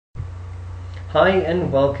Hi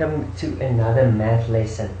and welcome to another math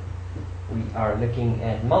lesson. We are looking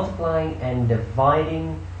at multiplying and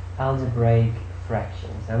dividing algebraic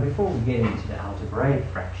fractions. Now before we get into the algebraic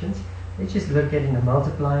fractions, let's just look at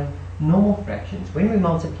multiplying normal fractions. When we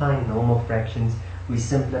multiply normal fractions, we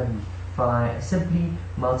simply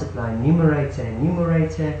multiply numerator and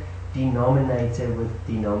numerator, denominator with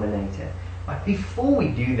denominator. But before we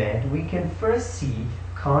do that, we can first see,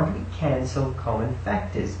 can't we cancel common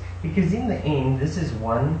factors? Because in the end, this is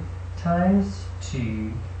 1 times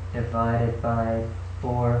 2 divided by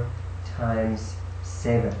 4 times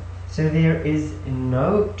 7. So there is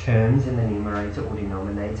no terms in the numerator or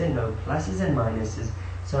denominator, no pluses and minuses,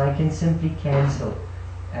 so I can simply cancel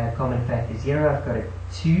common factors. Here I've got a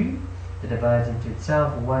 2 that divides into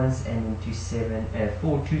itself once and into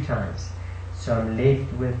 4 two times. So I'm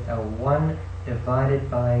left with a 1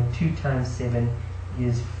 divided by 2 times 7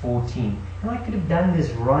 is 14. And I could have done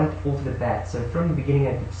this right off the bat. So from the beginning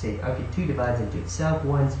I could have said, okay, 2 divides into itself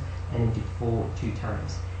once and into 4 two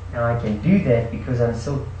times. Now I can do that because I'm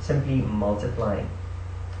still simply multiplying.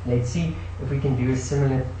 Let's see if we can do a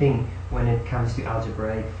similar thing when it comes to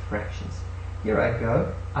algebraic fractions. Here I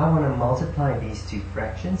go. I want to multiply these two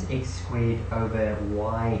fractions, x squared over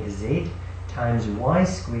yz times y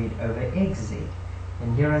squared over xz.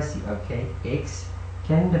 And here I see, okay, x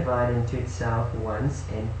can divide into itself once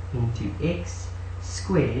and into x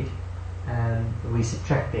squared. We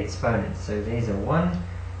subtract the exponents. So there's a 1,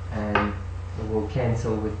 and we'll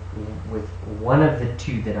cancel with one of the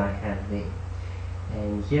two that I have there.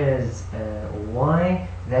 And here's y.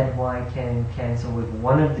 That y can cancel with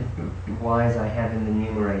one of the y's I have in the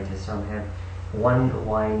numerator. So I have one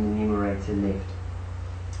y in the numerator left.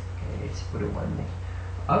 Okay, let's put a 1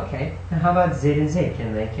 there. Okay, now how about z and z?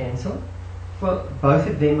 Can they cancel? Well, both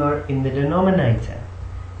of them are in the denominator.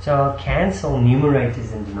 So I'll cancel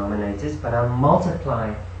numerators and denominators, but I'll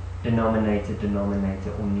multiply denominator,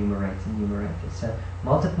 denominator, or numerator, numerator. So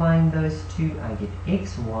multiplying those two, I get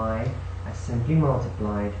x, y. I simply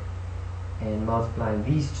multiplied, and multiplying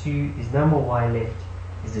these two, there's no more y left,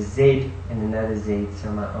 is a z and another z,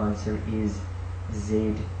 so my answer is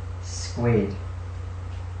z squared.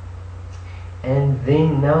 And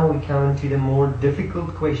then now we come to the more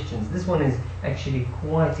difficult questions. This one is actually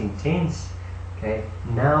quite intense. Okay,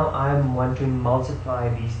 now I want to multiply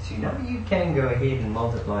these two. Now you can go ahead and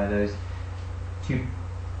multiply those two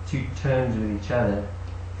terms with each other,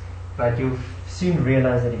 but you'll soon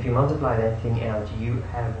realize that if you multiply that thing out, you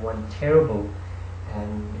have one terrible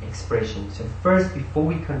expression. So first, before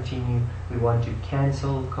we continue, we want to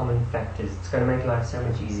cancel common factors. It's going to make life so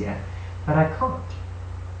much easier, but I can't.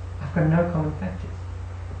 I've got no common factors.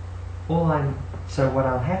 So what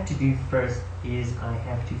I'll have to do first is I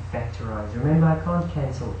have to factorize. Remember, I can't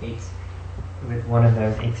cancel x with one of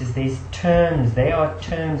those x's. There's terms. They are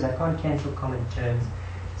terms. I can't cancel common terms.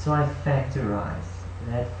 So I factorize.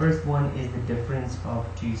 That first one is the difference of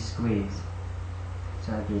two squares.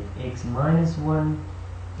 So I get x minus 1,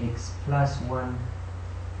 x plus 1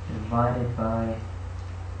 divided by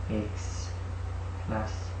x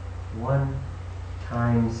plus 1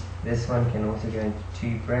 times, this one can also go into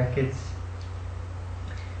two brackets.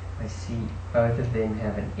 I see both of them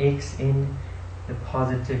have an x in. The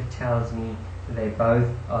positive tells me they both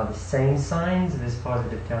are the same signs. This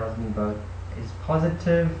positive tells me both is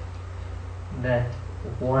positive. That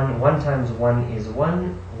 1 times 1 is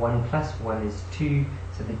 1, 1 plus 1 is 2,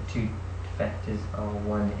 so the two factors are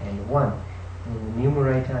 1 and 1. And in the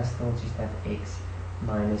numerator I still just have x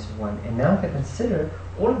minus 1. And now if I consider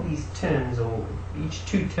all of these terms, or each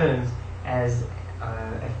two terms, as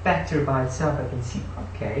a factor by itself, I can see,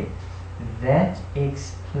 okay, that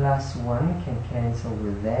x plus 1 can cancel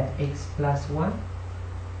with that x plus 1,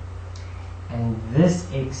 and this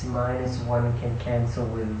x minus 1 can cancel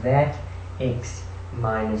with that x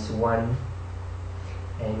minus 1,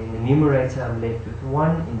 and in the numerator I'm left with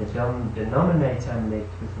 1, in the denominator I'm left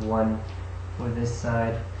with 1 for this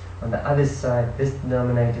side. On the other side, this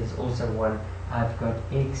denominator is also 1. I've got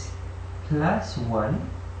x plus 1,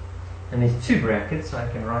 and there's two brackets, so I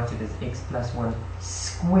can write it as x plus 1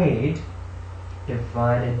 squared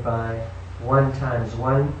divided by 1 times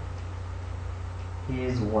 1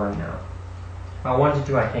 is 1 now. If I wanted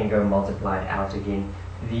to, I can go multiply it out again.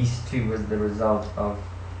 These two was the result of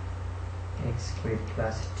x squared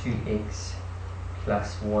plus 2x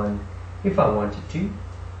plus 1 if I wanted to.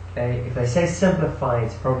 Okay, if they say simplify,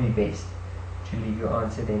 it's probably best to leave your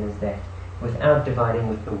answer then as that, without dividing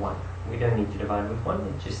with the 1. We don't need to divide with 1,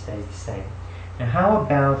 it just stays the same. Now how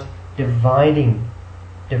about dividing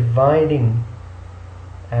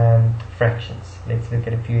fractions? Let's look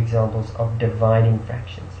at a few examples of dividing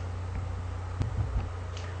fractions.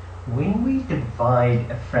 when we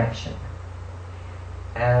divide a fraction,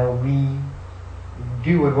 we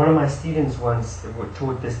do what one of my students once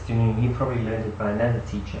taught this to me. He probably learned it by another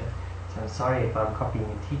teacher, so I'm sorry if I'm copying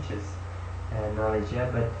a teacher's knowledge here,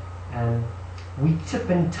 but we tip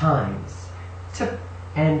and times. Tip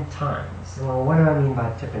and times. Well, what do I mean by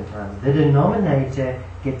tip and times? The denominator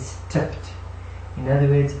gets tipped. In other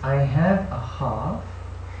words, I have a half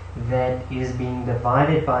that is being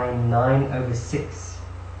divided by 9/6.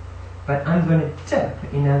 But I'm going to tip.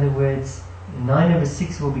 In other words,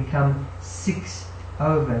 9/6 will become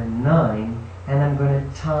 6/9, and I'm going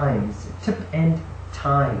to times. Tip and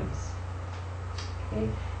times. Okay.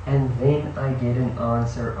 And then I get an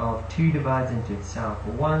answer of 2 divides into itself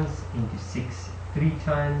once, into 6 3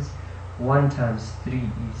 times. 1 times 3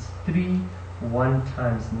 is 3. 1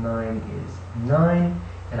 times 9 is 9.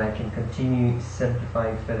 And I can continue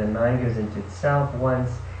simplifying further. 9 goes into itself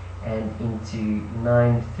once and into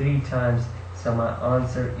 9 3 times. So my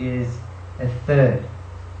answer is a third.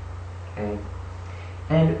 Okay.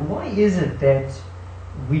 And why is it that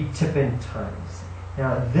we tip in times?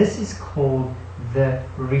 Now this is called the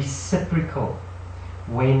reciprocal.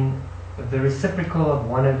 When the reciprocal of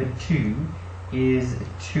 1/2 is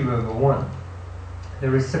 2/1. The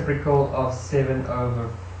reciprocal of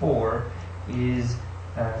 7/4 is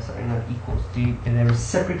sorry, not equals to. The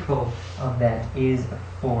reciprocal of that is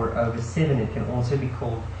 4/7. It can also be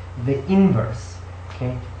called the inverse.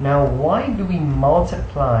 Okay. Now, why do we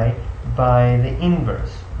multiply by the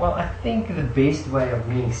inverse? Well, I think the best way of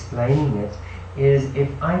me explaining it is if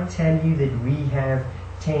I tell you that we have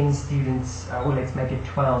 10 students, or let's make it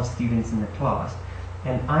 12 students in the class,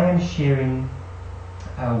 and I am sharing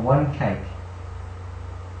one cake,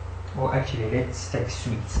 or actually let's take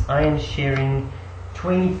sweets. I am sharing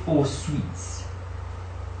 24 sweets.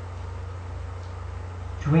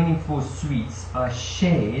 24 sweets are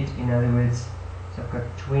shared, in other words, so I've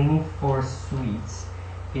got 24 sweets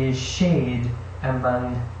is shared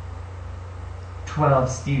among 12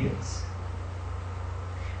 students,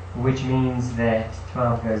 which means that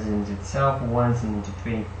 12 goes into itself once and into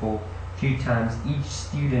 24 2 times. Each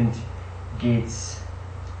student gets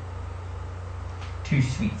 2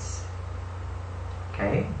 sweets.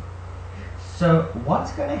 Okay? So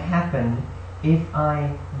what's going to happen if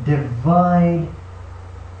I divide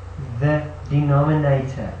the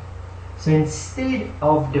denominator? So instead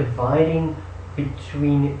of dividing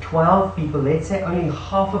between 12 people, let's say only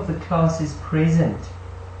half of the class is present.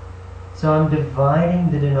 So I'm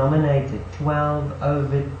dividing the denominator,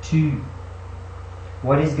 12/2.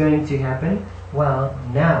 What is going to happen? Well,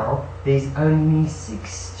 now there's only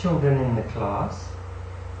 6 children in the class,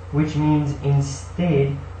 which means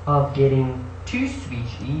instead of getting 2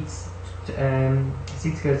 sweets each,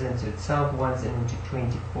 6 goes into itself once and into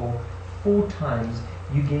 24 4 times,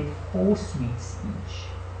 you get 4 sweets each.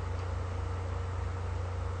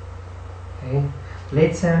 Okay.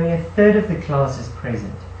 Let's say only a third of the class is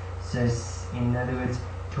present. So in other words,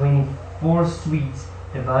 24 sweets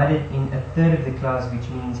divided in a third of the class, which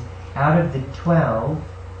means out of the 12,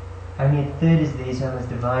 only a third is there, so I must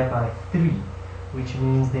divide by 3, which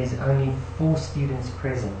means there's only 4 students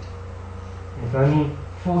present. And if only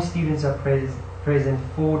 4 students are present,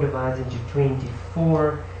 4 divides into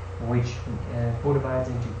 24, which 4 divides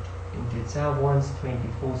into itself once,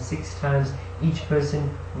 24 6 times. Each person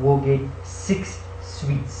will get 6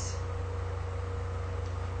 sweets.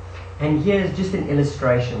 And here's just an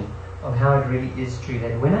illustration of how it really is true,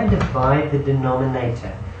 that when I divide the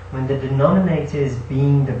denominator, when the denominator is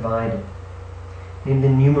being divided, then the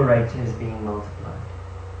numerator is being multiplied,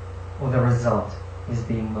 or the result is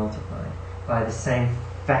being multiplied by the same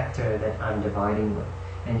factor that I'm dividing with.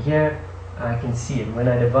 And here I can see it. When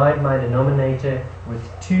I divide my denominator with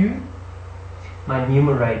 2, my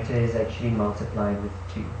numerator is actually multiplied with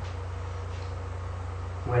 2.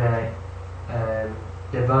 When I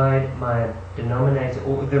divide my denominator,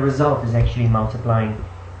 or the result is actually multiplying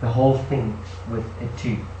the whole thing with a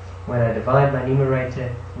 2. When I divide my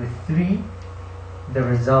numerator with 3, the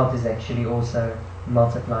result is actually also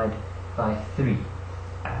multiplied by 3.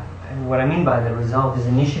 And what I mean by the result is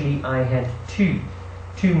initially I had 2.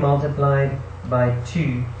 2 multiplied by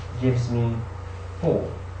 2 gives me 4.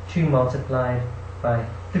 2 multiplied by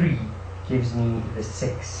 3 gives me the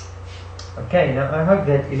 6. Okay, now I hope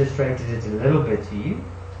that illustrated it a little bit to you.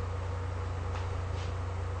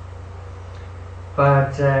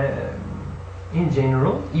 But in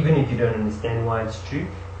general, even if you don't understand why it's true,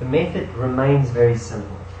 the method remains very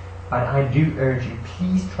simple. But I do urge you,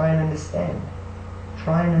 please try and understand.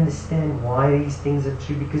 Try and understand why these things are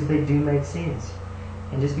true, because they do make sense.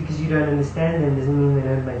 And just because you don't understand them doesn't mean they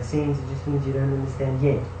don't make sense, it just means you don't understand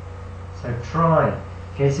yet. So try.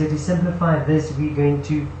 Okay, so to simplify this, we're going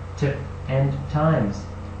to tip and times.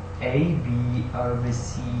 AB over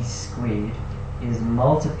C squared is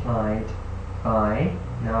multiplied by,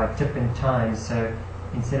 now I tip and times, so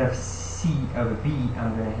instead of C over B,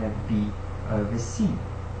 I'm going to have B over C.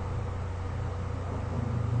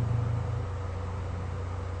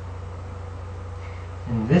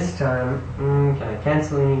 And this time, can I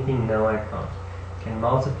cancel anything? No, I can't. Can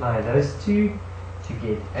multiply those two to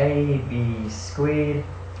get AB squared,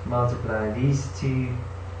 multiply these two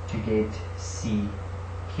to get C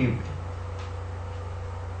cubed.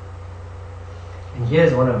 And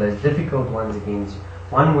here's one of those difficult ones again.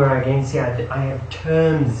 One where again, see, I have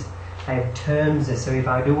terms. So if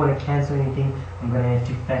I do want to cancel anything, I'm going to have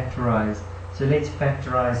to factorize. So let's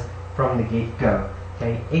factorize from the get-go.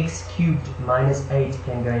 Okay, x cubed minus 8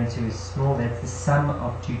 can go into a small, that's the sum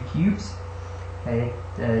of two cubes. Okay,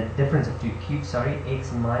 the difference of two cubes, sorry,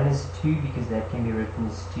 x minus 2, because that can be written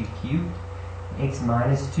as 2 cubed. X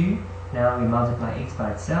minus 2, now we multiply x by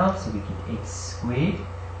itself, so we get x squared.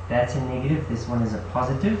 That's a negative, this one is a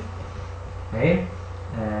positive. Okay,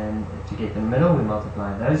 and to get the middle, we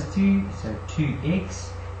multiply those two, so 2x,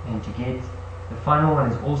 and to get the final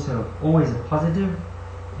one is also always a positive,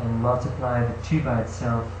 and multiply the 2 by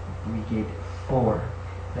itself, we get 4.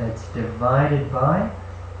 That's divided by,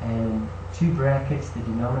 and in two brackets, the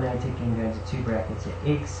denominator can go into two brackets, so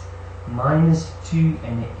x minus 2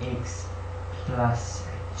 and x plus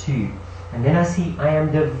 2. And then I see I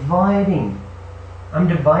am dividing. I'm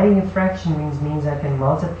dividing a fraction, means I can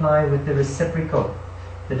multiply with the reciprocal.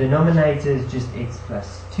 The denominator is just x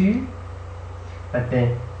plus 2, but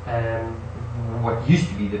then what used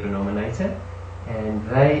to be the denominator, and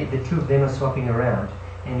the two of them are swapping around,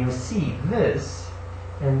 and you'll see this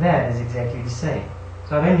and that is exactly the same.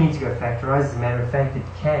 So I don't need to go factorize. As a matter of fact, it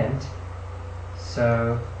can't,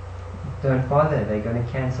 so don't bother, they're going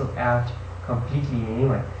to cancel out completely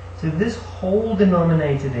anyway. So this whole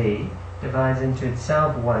denominator there divides into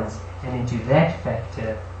itself once and into that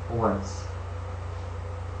factor once.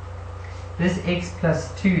 This x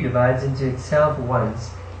plus 2 divides into itself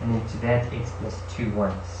once and into that x plus 2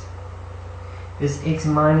 once. This x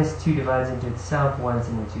minus 2 divides into itself once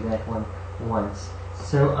and into that one once.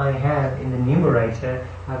 So I have in the numerator,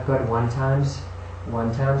 I've got 1 times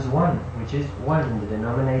 1, which is 1. In the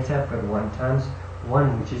denominator, I've got 1 times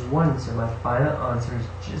 1, which is 1. So my final answer is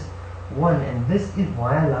just 1. And this is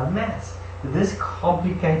why I love maths. This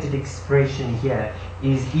complicated expression here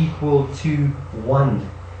is equal to 1.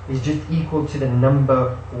 It's just equal to the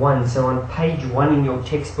number 1. So on page 1 in your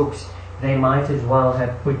textbooks, they might as well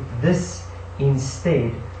have put this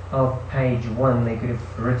instead of page 1. They could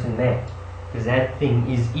have written that, because that thing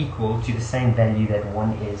is equal to the same value that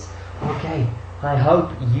 1 is. Okay, I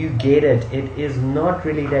hope you get it. It is not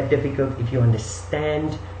really that difficult if you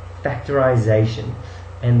understand factorization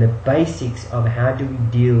and the basics of how do we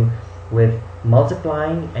deal with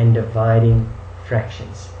multiplying and dividing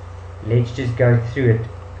fractions. Let's just go through it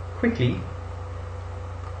quickly.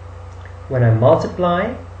 When I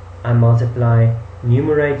multiply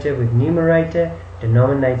numerator with numerator,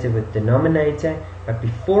 denominator with denominator, but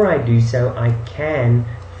before I do so, I can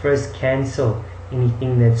first cancel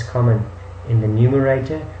anything that's common in the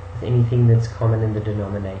numerator with anything that's common in the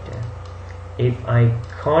denominator. If I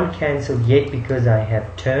can't cancel yet because I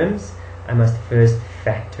have terms, I must first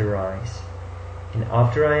factorize. And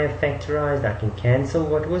after I have factorized, I can cancel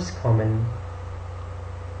what was common,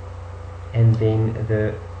 and then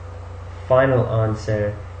the final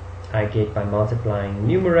answer I get by multiplying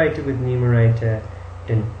numerator with numerator,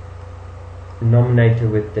 denominator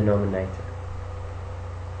with denominator.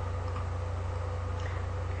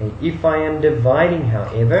 Okay, if I am dividing,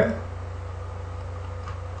 however,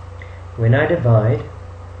 when I divide,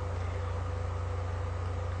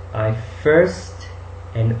 I first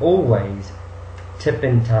and always tip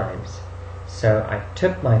in times. So I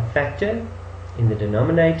tip my factor in the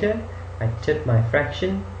denominator, I tip my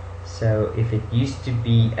fraction. So if it used to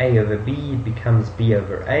be a over b, it becomes b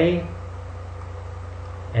over a.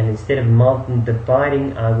 And instead of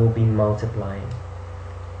dividing, I will be multiplying.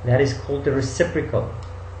 That is called the reciprocal.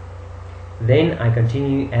 Then I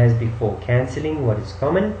continue as before, cancelling what is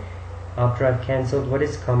common. After I've cancelled what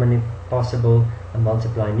is common, if possible, I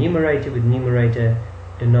multiply numerator with numerator,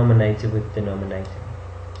 denominator with denominator.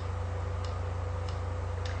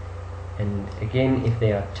 And again, if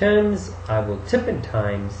there are terms, I will tip in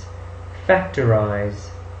times, factorize,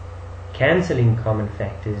 cancelling common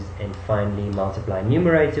factors, and finally multiply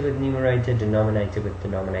numerator with numerator, denominator with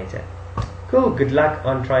denominator. Cool, good luck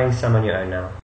on trying some on your own now.